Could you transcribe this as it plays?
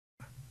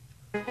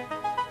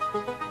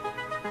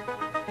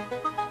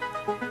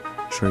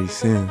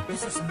Trace in.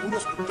 This is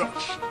SCHNEIDER's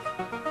production.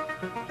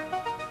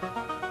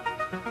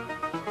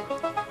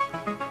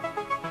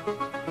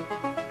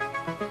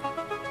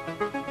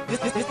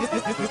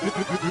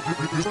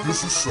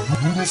 This is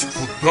SCHNEIDER's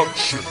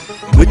production.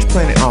 Which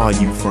planet are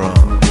you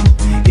from?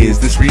 Is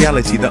this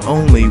reality the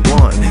only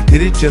one?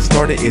 Did it just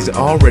start, or is it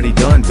already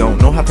done? Don't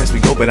know how fast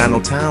we go, but I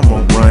know time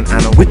won't run.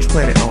 I know which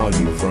planet are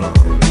you from?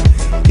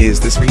 Is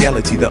this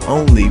reality the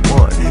only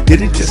one?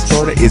 Did it just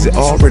start, or is it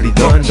already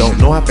done? Don't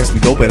know how fast we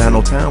go, but I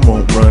know time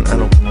won't run.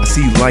 I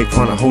see life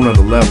on a whole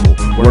nother level.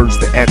 Words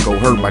to echo,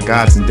 heard by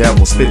gods and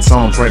devils. Spit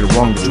songs, right or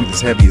wrong, the truth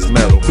is heavy as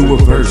metal. Through a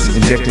verse,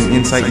 injecting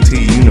insight into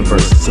your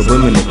universe.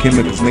 Subliminal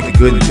chemicals make it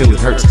good until it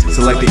hurts.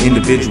 Select the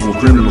individual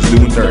criminals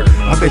doing dirt.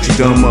 I bet you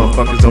dumb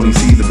motherfuckers don't even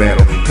see the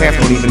battle. Half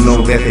don't even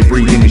know that they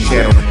breathe in the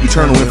shadow.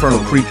 Eternal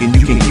infernal creek, and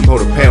you can keep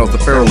hold of paddles. The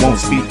pharaoh won't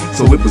speak,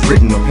 so it was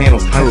written on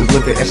panels.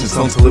 Hieroglyphic etched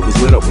stone till it was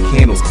lit up with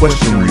candles.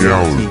 Question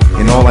reality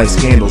and all life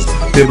scandals.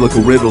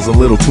 Biblical riddles a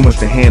little too much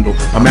to handle.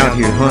 I'm out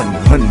here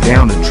hunting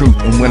down the truth.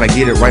 And when I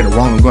get it right or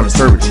wrong, I'm gonna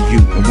serve it to you.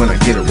 And when I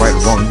get it right or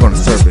wrong, I'm gonna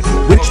serve it.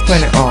 Which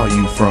planet are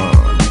you from?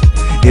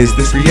 Is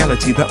this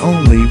reality the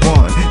only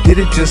one? Did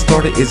it just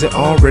start, or is it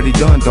already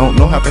done? Don't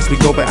know how fast we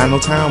go, but I know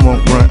time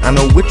won't run. I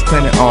know which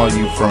planet are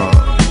you from?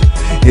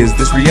 Is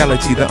this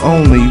reality the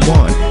only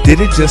one?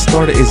 Did it just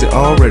start, or is it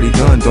already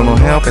done? Don't know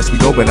how fast we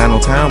go, but I know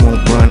time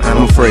won't run.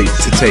 I'm afraid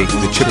to take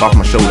the chip off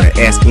my shoulder.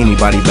 Ask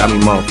anybody about me,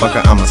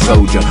 motherfucker, I'm a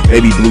soldier.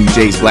 Baby blue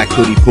jays, black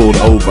hoodie pulled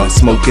over.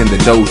 Smoke in the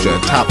doja,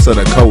 tops of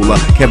the cola.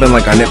 Kevin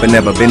like I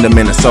never been to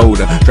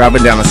Minnesota.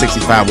 Driving down a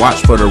 65,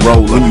 watch for the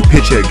roll. When you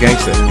picture a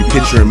gangster, you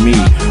picture me.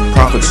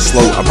 Profits are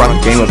slow, I brought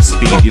the game up to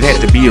speed. You'd have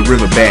to be a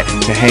river bat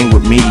to hang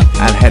with me.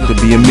 I'd have to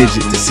be a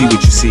midget to see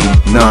what you see.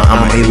 Nah,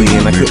 I'm an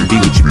alien, I couldn't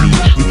be what you be.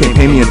 You can't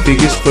pay me in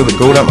figures for the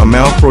gold out my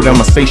mouth. Throw down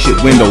my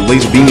spaceship window,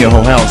 laser beam your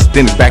whole house.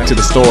 Then it's back to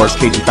the stars,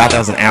 KG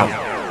 5000 out.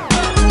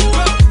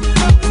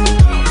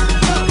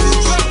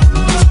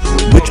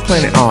 Which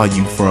planet are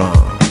you from?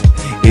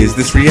 Is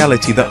this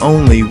reality the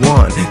only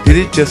one? Did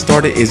it just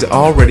start, or is it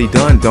already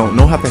done? Don't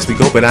know how fast we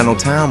go, but I know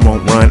time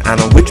won't run. I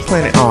know which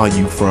planet are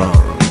you from?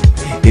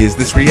 Is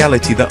this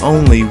reality the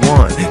only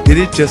one? Did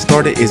it just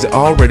start, or is it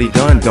already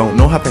done? Don't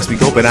know how fast we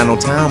go, but I know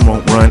time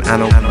won't run. I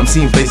know I'm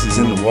seeing faces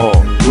in the wall,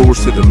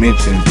 doors to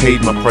dimension.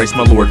 Paid my price,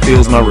 my Lord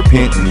feels my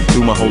repentance.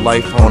 Through my whole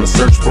life on a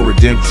search for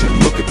redemption.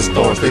 Look at the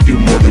stars, they do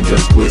more than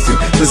just listen.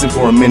 Listen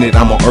for a minute,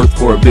 I'm on earth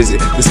for a visit.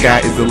 The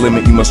sky is the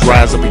limit, you must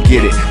rise up and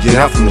get it. Get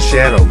out from the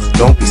shadows,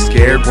 don't be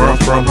scared. Where I'm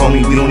from,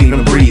 homie, we don't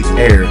even breathe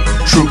air.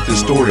 Truth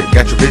distorted,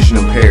 got your vision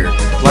impaired.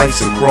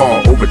 Life's a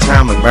crawl, over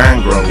time like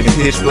vine grow. In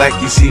pitch black,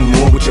 you see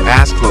more with your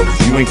eyes closed.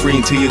 You ain't free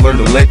until you learn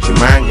to let your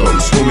mind go.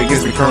 Swim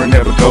against the current,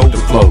 never go to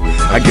flow.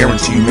 I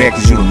guarantee you mad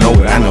cause you don't know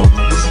what I know.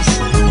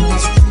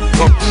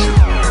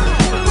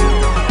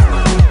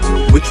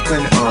 Which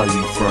planet are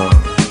you from?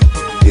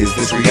 Is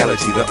this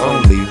reality the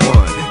only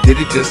one? Did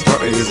it just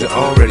start, or is it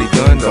already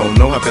done? Don't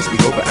know how fast we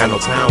go, but I know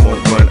time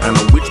won't run. I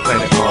know which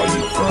planet are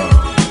you from?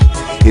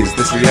 Is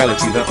this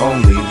reality the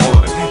only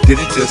one? Did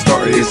it just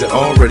start, or is it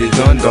already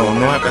done? Don't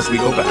know how fast we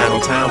go, but I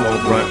know time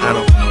won't run. I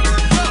know.